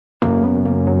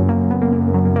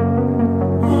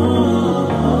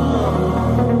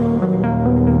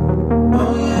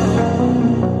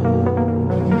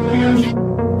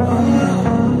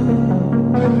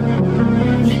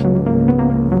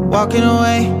walking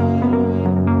away.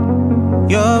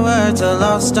 Your words are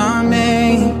lost on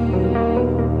me.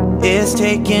 It's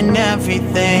taking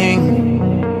everything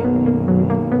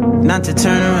not to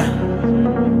turn around.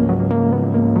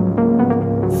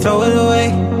 Throw it away.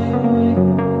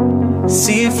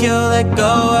 See if you'll let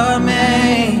go of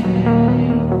me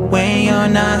when you're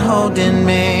not holding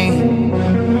me.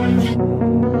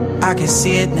 I can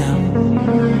see it now.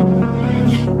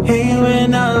 Hey,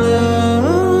 when I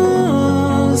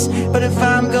lose, but if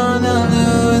I'm gonna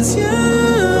lose you,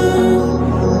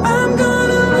 I'm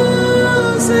gonna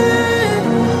lose it.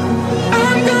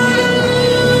 I'm gonna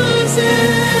lose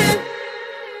it.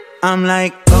 I'm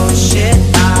like, oh shit,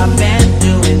 I've been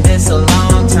doing this a lot.